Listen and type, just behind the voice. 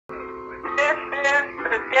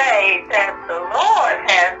the day that the Lord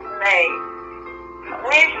has made.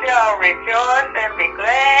 We shall rejoice and be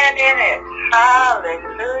glad in it.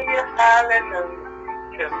 Hallelujah, hallelujah.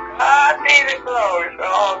 To God be the glory for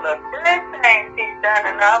all the good things He's done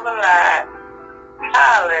in our lives.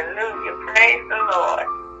 Hallelujah, praise the Lord.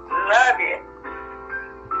 Love you.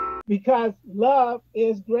 Because love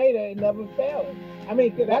is greater and never fails. I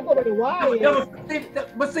mean, could I go to the why?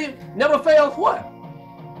 But see, never fails what?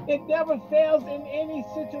 It never fails in any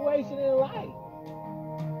situation in life.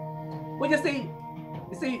 Well, you see,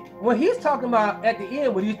 when he's talking about at the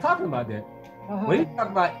end, when he's talking about that, when he's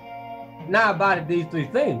talking about now about it, these three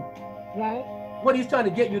things, right? What he's trying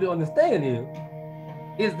to get you to understand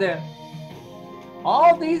is that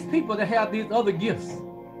all these people that have these other gifts,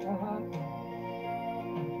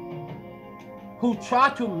 who try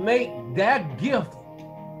to make that gift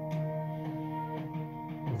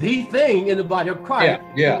the thing in the body of Christ,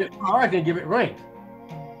 give it power and give it rank.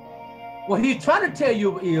 What he's trying to tell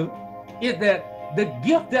you is that the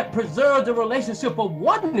gift that preserves the relationship of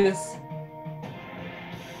oneness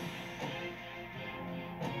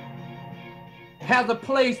has a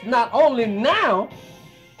place not only now,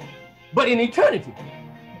 but in eternity.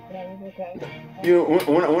 You know,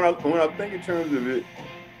 when I think in terms of it,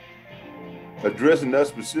 addressing that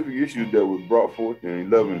specific issue that was brought forth in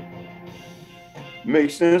 11,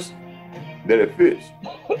 makes sense that it fits.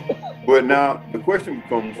 But now the question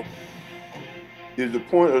becomes, is the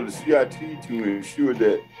point of the CIT to ensure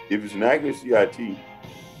that if it's an accurate CIT,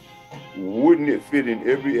 wouldn't it fit in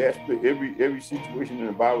every aspect, every situation in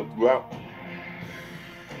the Bible throughout?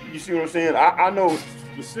 You see what I'm saying? I know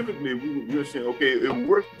specifically we were saying, okay, it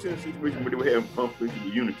works in a situation where they were having conflict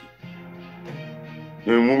with unity.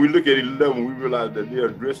 And when we look at 11, we realize that they're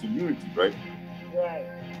addressing unity, right? Right.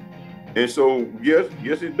 And so, yes,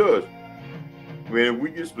 it does. When if we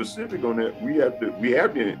get specific on that, we have to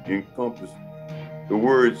encompass the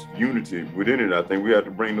words unity within it. I think we have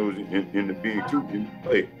to bring those into being too in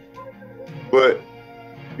play. But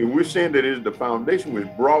if we're saying that it's the foundation, which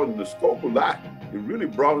broadens the scope a lot, it really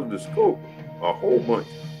broadens the scope a whole bunch.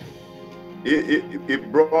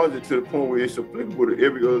 It broadens it to the point where it's applicable to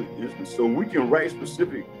every other instance. So we can write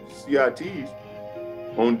specific CITs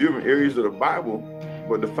on different areas of the Bible,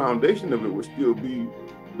 but the foundation of it would still be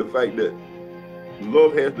the fact that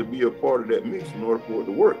love has to be a part of that mix in order for it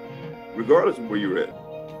to work, regardless of where you're at.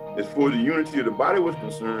 As far as the unity of the body was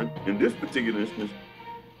concerned, in this particular instance,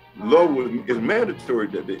 love is mandatory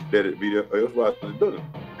that it be there, otherwise it doesn't.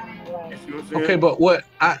 You see what I'm saying? Okay, but what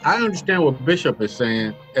I understand what Bishop is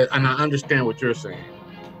saying, and I understand what you're saying.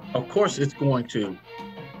 Of course, it's going to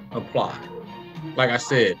apply. Like I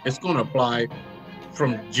said, it's going to apply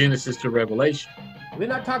from Genesis to Revelation. We're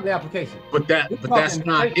not talking application. But that's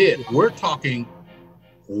not it. We're talking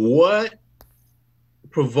what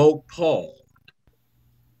provoked Paul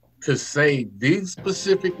to say these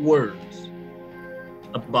specific words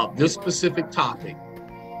about this specific topic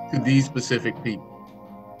to these specific people.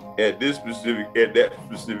 At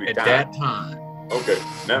that time. Okay.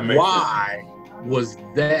 That makes why sense. Was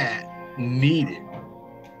that needed?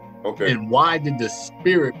 Okay. And why did the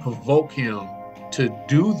Spirit provoke him to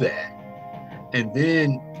do that? And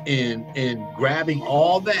then in grabbing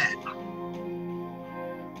all that,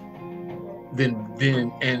 then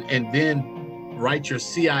write your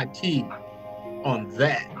CIT on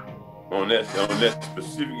that. On that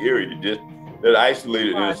specific area, that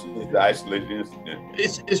isolated incident, the isolated incident.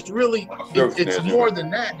 It's really it's more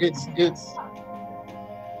than that. It's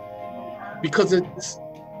because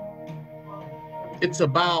it's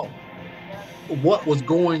about what was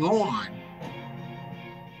going on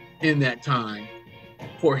in that time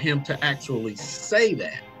for him to actually say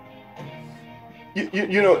that.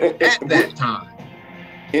 You know, at that time.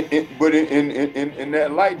 But in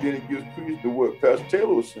that light, then it gives credence to what Pastor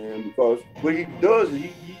Taylor was saying, because what he does is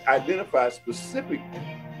he identifies specific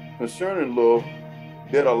concerning love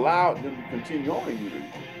that allowed them to continue on in unity,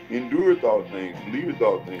 endureth all things, believeth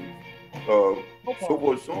all things, so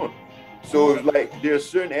forth, so on. So it's like there are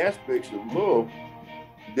certain aspects of love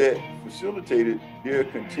that facilitated their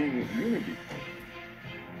continued unity.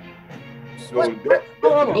 So what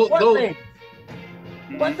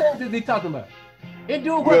things is he talking about?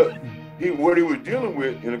 What he was dealing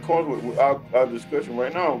with, in accordance with our discussion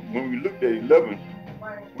right now, when we looked at 11,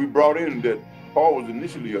 we brought in that Paul was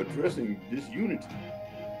initially addressing this unity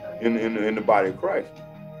in the body of Christ.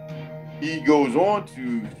 He goes on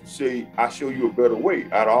to say, I show you a better way.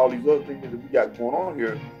 Out of all these other things that we got going on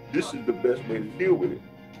here, this is the best way to deal with it.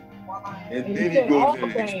 And then he goes in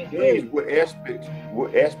and explains what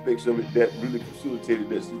aspects of it that really facilitated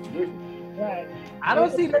that situation. Right. I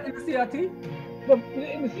don't see that in the CIT. But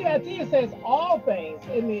in the CIT it says all things.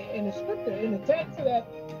 In the scripture, in the text of that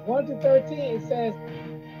 1 to 13, it says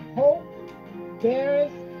hope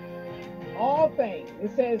bears all things.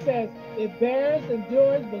 It says it bears,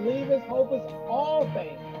 endures, believes, hopes, all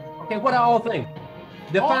things. Okay, what are all things?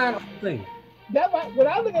 Define all things. That's why when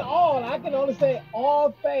I look at all, I can only say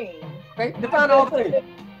all things. Okay, define all things.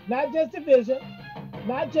 Not just division,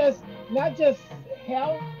 not just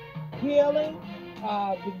health, healing,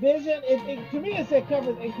 division. To me, it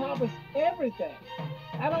encompass everything.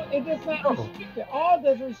 It does not restrict it. All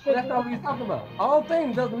doesn't restrict. That's not what he's talking about. All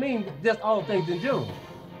things doesn't mean just all things in general.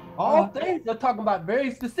 All things are talking about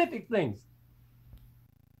very specific things.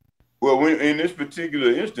 Well, in this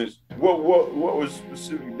particular instance, what was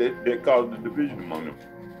specific that caused the division among them?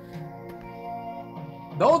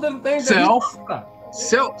 Those are the things self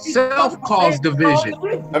caused division.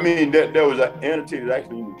 I mean, that was annotated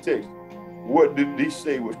actually in the text. What did he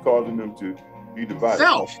say was causing them to be divided?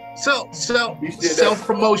 Self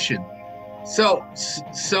promotion,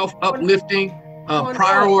 self uplifting,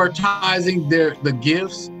 prioritizing the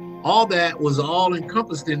gifts. All that was all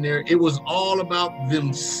encompassed in there. It was all about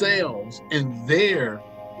themselves and their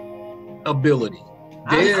ability,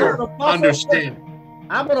 their understanding.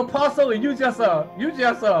 I'm an apostle, and you just a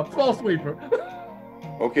floor sweeper.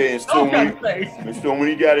 Okay, and so when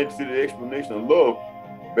he got into the explanation of love,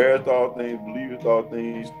 beareth all things, believeth all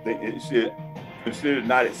things, it said, consider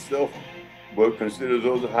not itself, but consider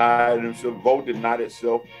those that hide themselves, vaulted not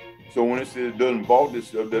itself. So when it says it doesn't vault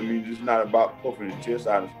itself, that means it's not about puffing the chest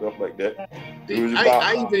out and stuff like that.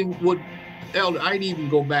 I'd even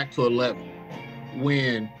go back to 11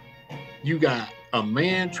 when you got a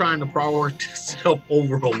man trying to prioritize himself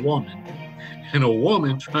over a woman, and a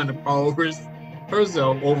woman trying to prioritize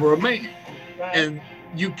herself over a man. Right. And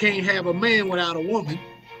you can't have a man without a woman.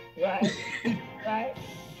 Right. Right.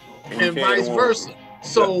 And vice versa.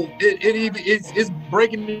 So it's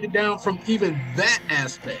breaking it down from even that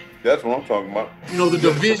aspect. That's what I'm talking about. You know, the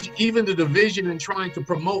division and trying to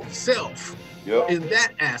promote self in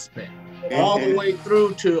that aspect. All the way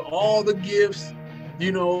through to all the gifts,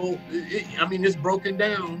 you know, it's broken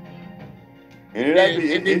down. And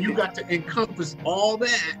then you got to encompass all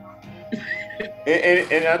that.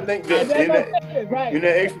 and I think that in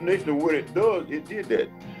that explanation of what it does, it did that.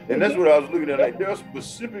 And that's what I was looking at. Like, there are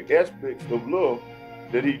specific aspects of love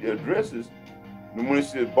that he addresses. And when it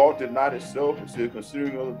says vaulted not itself, it says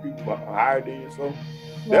considering other people higher than yourself,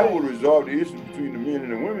 that would resolve the issue between the men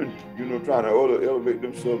and the women, you know, trying to elevate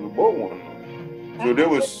themselves above one another. So there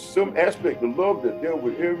was some aspect of love that dealt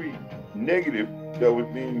with every negative that was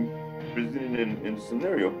being presented in the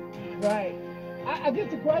scenario. Right. I guess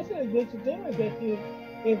the question is what you do is that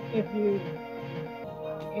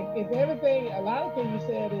if everything, a lot of things you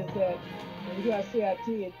said is that when you do a CIT,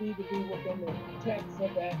 it needs to be within the text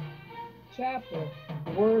of that chapter,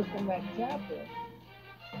 the words from that chapter.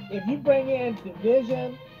 If you bring in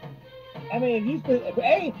division, if you put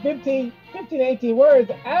 15, 18 words,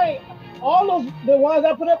 all those, the ones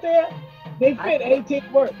I put up there, they fit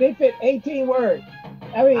 18 words. They fit 18 words.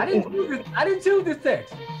 I didn't choose this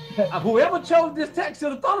text. Whoever chose this text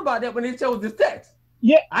should have thought about that when they chose this text.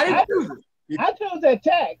 Yeah, I didn't choose it. I chose that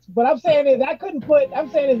text, but I'm saying is I'm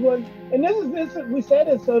saying is one, and this we said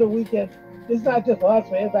it so that we can, it's not just for us,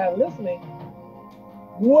 for everybody listening.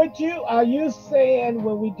 Are you saying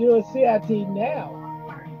when we do a CIT now,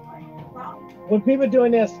 when people are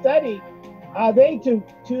doing their study, are they to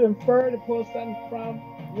infer, to pull something from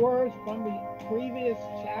words from the previous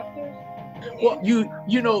chapters? Well, you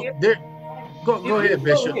know, go ahead,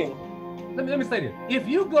 Bishop. Let me say this. If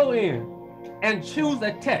you go in and choose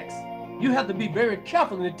a text, you have to be very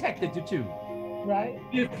careful in the text that you choose. Right.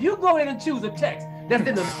 If you go in and choose a text that's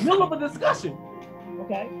in the middle of a discussion,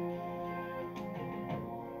 okay,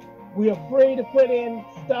 we are free to put in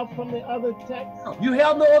stuff from the other text. You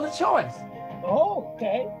have no other choice. Oh,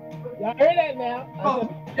 okay. Y'all heard that now.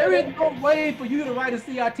 There is no way for you to write a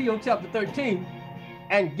CIT on chapter 13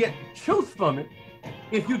 and get truth from it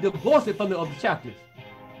if you divorce it from the other chapters.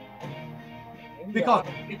 Because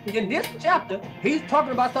in this chapter, he's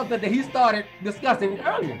talking about something that he started discussing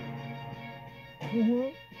earlier. Mm-hmm.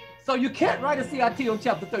 So you can't write a CIT on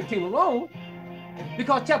chapter 13 alone,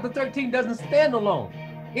 because chapter 13 doesn't stand alone.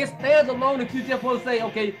 It stands alone if you just want to say,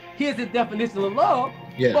 okay, here's the definition of love.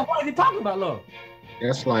 Yeah. But why is he talking about love?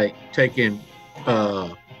 That's like taking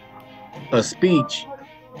a speech,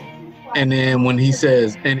 and then when he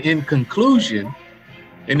says, and in conclusion,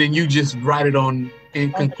 and then you just write it on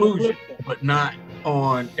in conclusion, but not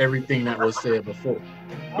on everything that was said before.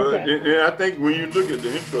 But and I think when you look at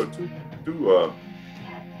the intro to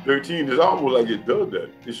 13 is almost like it does that.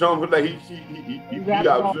 It's almost like he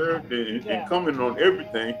observed and commented on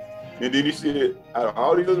everything. And then he said, out of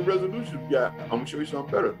all these other resolutions we got, I'm gonna show you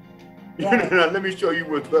something better. Right. Now, let me show you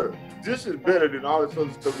what's better. This is better than all this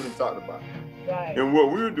other stuff we've been talking about. Right. And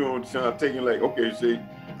what we were doing was taking like, okay, say,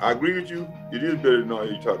 I agree with you. It is better than all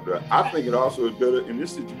you talked about. I think it also is better in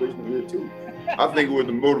this situation here too. I think it was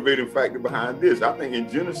the motivating factor behind this. I think in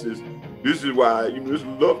Genesis, this is why, this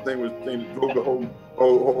love thing was the thing that drove the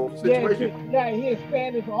whole situation. Yeah, he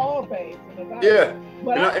expanded for all things. Yeah,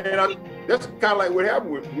 and that's kind of like what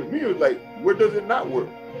happened with me. It was like, where does it not work?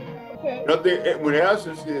 Okay. And I think when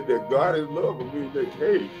Allison said that God is love, I mean, like,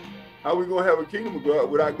 hey, how are we gonna have a kingdom of God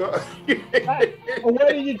without God? Right. Well,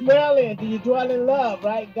 where do you dwell in? Do you dwell in love?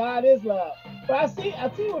 Right? God is love. But I see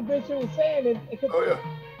what Bishop was saying. Oh yeah.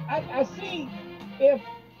 I see if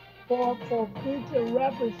for future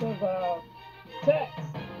reference of text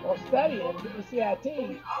or studying the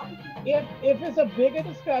CIT, if it's a bigger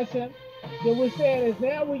discussion, then we're saying is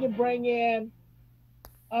now we can bring in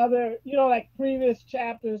other, like previous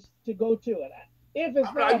chapters to go to it. If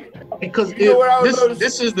it's not, because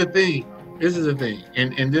this is the thing. This is the thing,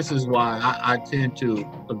 and this is why I tend to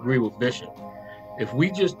agree with Bishop. If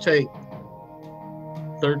we just take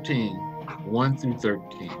 13, 1 through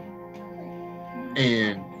 13,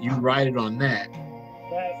 and you write it on that,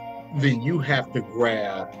 right, then you have to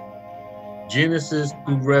grab Genesis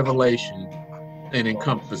through Revelation and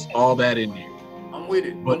encompass all that in there. I'm with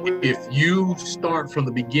it. But if you start from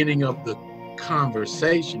the beginning of the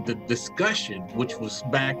conversation, the discussion, which was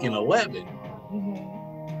back in 11,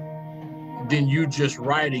 then you just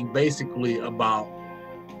writing basically about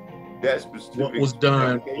that specific what was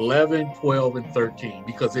done 11, 12, and 13,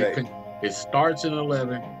 because it starts in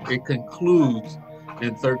 11, it concludes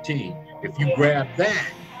in 13. If you grab that,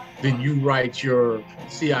 then you write your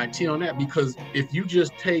CIT on that, because if you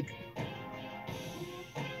just take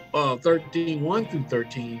 13, 1 through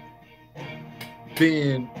 13,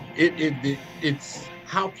 then it's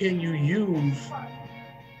how can you use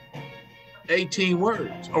 18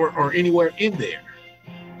 words or anywhere in there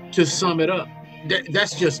to sum it up?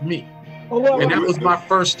 That's just me. And that was my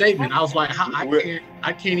first statement. I was like,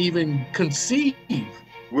 I can't even conceive.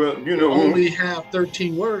 Well, only have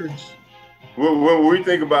 13 words. Well, when we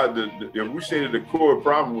think about if we say that the core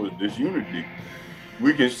problem was disunity,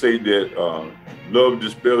 we can say that love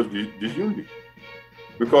dispels disunity,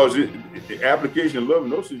 because the application of love in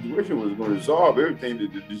those situations was going to resolve everything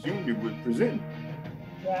that the disunity was presenting.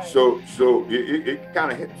 Right. So it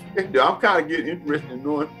kind of, I'm kind of getting interested in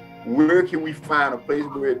knowing where can we find a place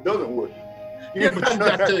where it doesn't work.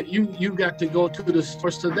 But you got to go to the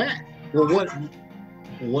source of that. Well,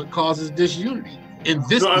 what causes disunity in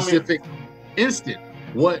this specific instant?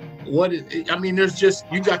 What is? I mean, there's just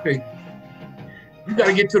you got to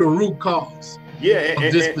get to the root cause. Yeah,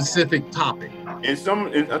 of this specific topic.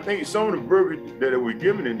 And I think some of the verbiage that were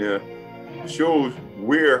given in there shows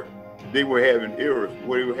where they were having errors,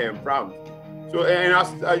 where they were having problems. So, and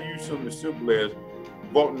I use something as simple as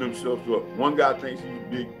vaulting themselves up. One guy thinks he's a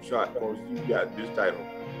big shot because he's got this title,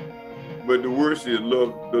 but the word says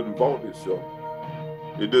love doesn't vault itself.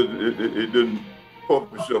 It doesn't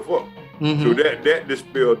puff itself up. Mm-hmm. So that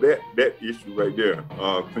dispelled that issue right there.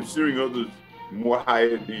 Considering others more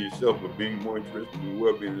higher than yourself, but being more interested in the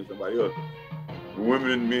well-being than somebody else. The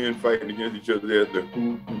women and men fighting against each other there, the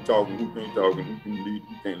who can talk and who can't talk and who can lead,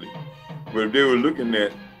 who can't lead. But if they were looking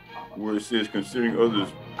at where it says considering others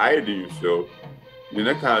higher than yourself, then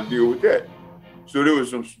that kind of deal with that. So there were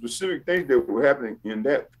some specific things that were happening in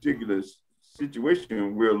that particular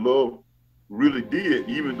situation where love really did,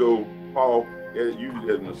 even though Paul used it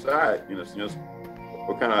as an aside in a sense,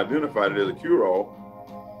 or kind of identified it as a cure-all.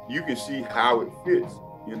 You can see how it fits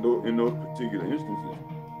in those particular instances.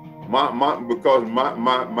 Because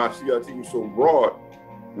my CIT was so broad,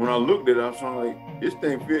 when I looked at it, I was like, this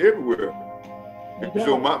thing fit everywhere.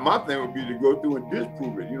 So my thing would be to go through and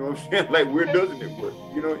disprove it. You know what I'm saying? Like, where doesn't it work?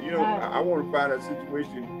 I want to find that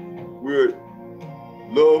situation where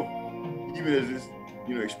love, even as it's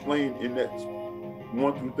explained in that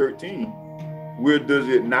 1 through 13, where does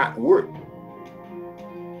it not work?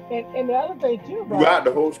 And the other thing too, bro. Throughout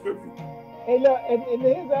the whole scripture. And look, and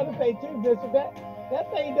here's the other thing too, Bishop.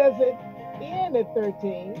 That thing doesn't end at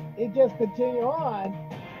 13. It just continue on.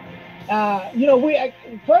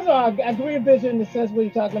 First of all, I agree with Bishop in the sense where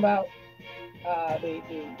you're talking about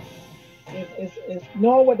it's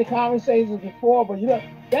knowing what the conversation was before, but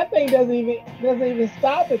that thing doesn't even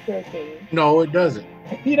stop at 13. No, it doesn't.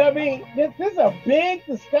 You know what I mean? This is a big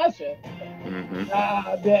discussion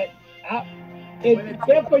that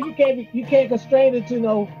Therefore, you can't constrain it to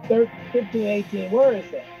no 15, 18 words.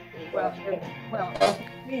 Then. Well,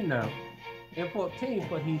 14 now. In 14,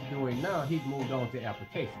 what he's doing now, he's moved on to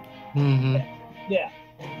application. Mm-hmm. Yeah.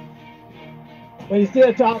 But he's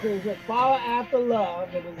still talking. He said, follow after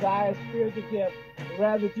love and desire spiritual gifts,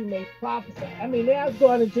 rather that you may prophesy. I mean, now it's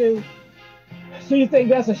going into. So you think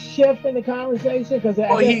that's a shift in the conversation? Because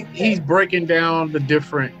he's breaking down the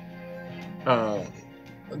different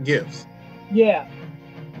gifts. Yeah.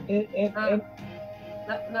 Now,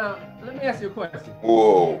 let me ask you a question.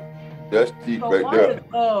 Whoa, that's deep right why there. Is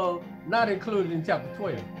love not included in chapter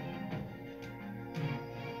 12?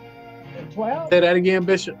 12? Say that again,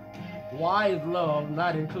 Bishop. Why is love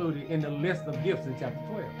not included in the list of gifts in chapter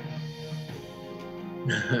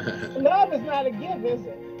 12? Love is not a gift, is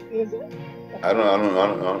it? Is it? I don't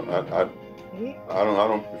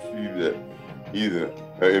perceive that either.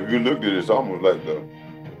 If you look at it, it's almost like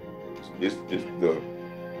it's the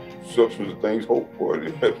substance of things hoped for.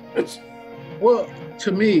 Well,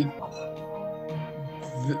 to me,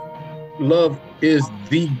 love is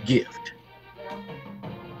the gift.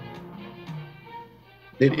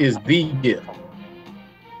 It is the gift.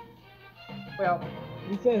 Well,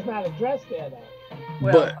 you say it's not addressed there, though.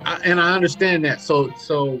 Well, but I understand that. So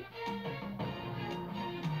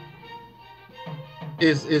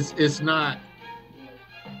it's not.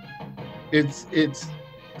 It's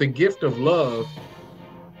the gift of love.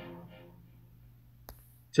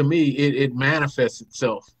 To me, it manifests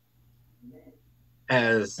itself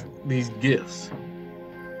as these gifts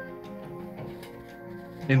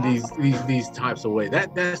in these types of ways.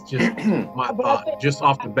 That's just my thought, just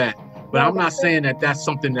off the bat. But I'm not saying that that's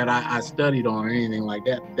something that I studied on or anything like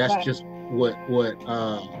that. That's just what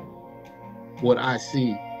I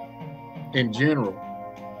see in general.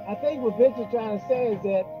 I think what Vince is trying to say is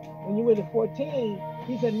that when you went to 14,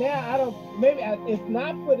 he said, now it's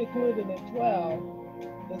not included in 12.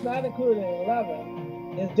 It's not included in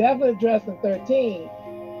 11. It's definitely addressed in 13.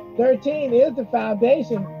 13 is the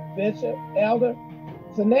foundation, Bishop, Elder.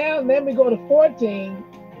 So now let me go to 14,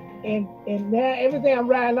 and now everything I'm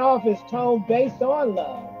writing off is tone based on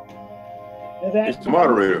love. It's the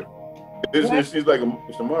moderator. It seems like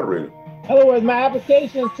it's the moderator. In other words, my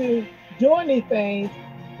application to doing these things,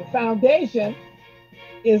 the foundation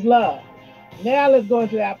is love. Now let's go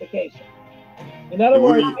into the application. In other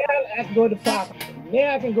words, now I can go to prophecy.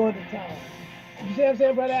 Now I can go to tongue. You see what I'm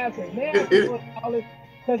saying, Brother Asher? Now I can go to all this,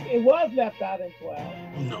 because it was left out in 12.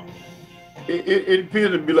 No. It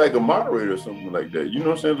appears to be like a moderator or something like that. You know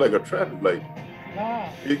what I'm saying? Like a traffic light.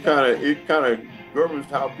 It kind of governs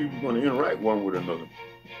how people are going to interact one with another.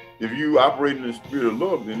 If you operate in the spirit of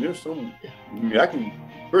love, then there's some. I mean,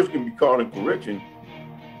 person can be called in correction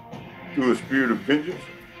through a spirit of vengeance,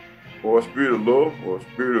 or a spirit of love, or a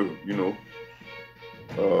spirit of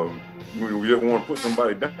we just want to put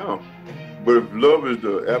somebody down. But if love is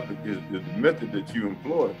the method that you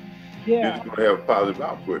employ, it's going to have a positive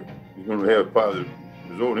output. It's going to have a positive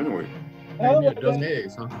result anyway.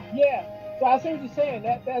 Eggs, huh? Yeah. So I see what you're saying.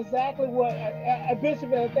 That's exactly what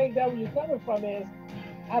Bishop, I think that where you're coming from is,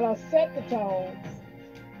 I don't set the tone.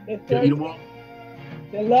 It's the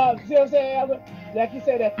love. See what I'm saying, Albert? Like you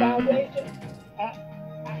said, that foundation. I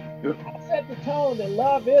set the tone that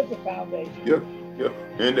love is the foundation. Yep.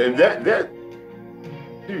 And that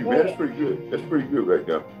dude, man, that's pretty good. That's pretty good right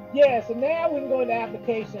now. Yeah, so now we can go into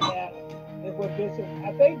application now. Is what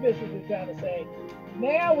I think Bishop is trying to say.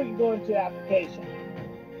 Now we can go into application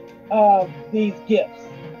of these gifts.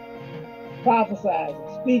 Prophesying,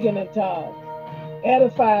 speaking in tongues,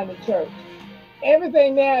 edifying the church.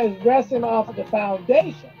 Everything now is resting off of the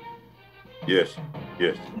foundation. Yes.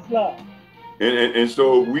 It's love. And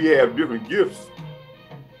so we have different gifts,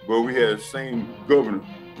 but we have the same governor.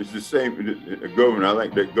 It's the same governor. I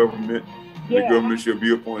like that government. The government shall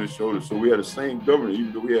be upon his shoulders. So we have the same governor,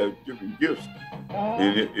 even though we have different gifts.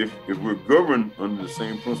 And if we're governed under the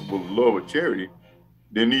same principle of love or charity,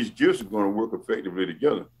 then these gifts are going to work effectively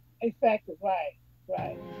together. Effective, right.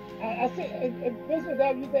 I see. Bishop,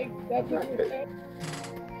 you think that's what you're saying?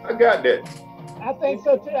 I got that. I think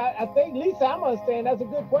so too. I think, Lisa, I'm understanding. That's a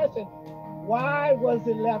good question. Why was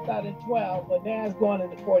it left out in 12, but now it's going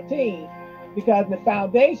into 14? Because the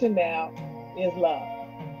foundation now is love.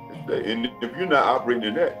 And if you're not operating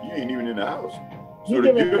in that, you ain't even in the house. So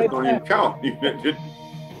the gifts don't even count. You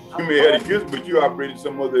may have the gifts, but you operate in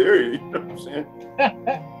some other area. You know what I'm saying?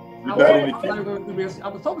 I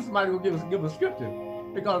was hoping somebody would give a scripture,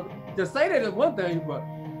 because to say that is one thing, but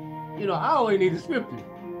I always need a scripture,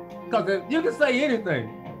 because you can say anything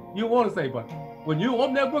you want to say, but when you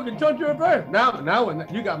open that book and turn to a verse, now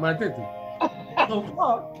you got my attention. So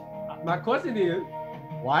far, my question is,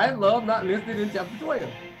 why is love not listed in chapter 12?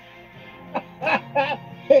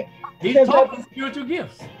 He's talking spiritual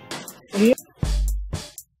gifts.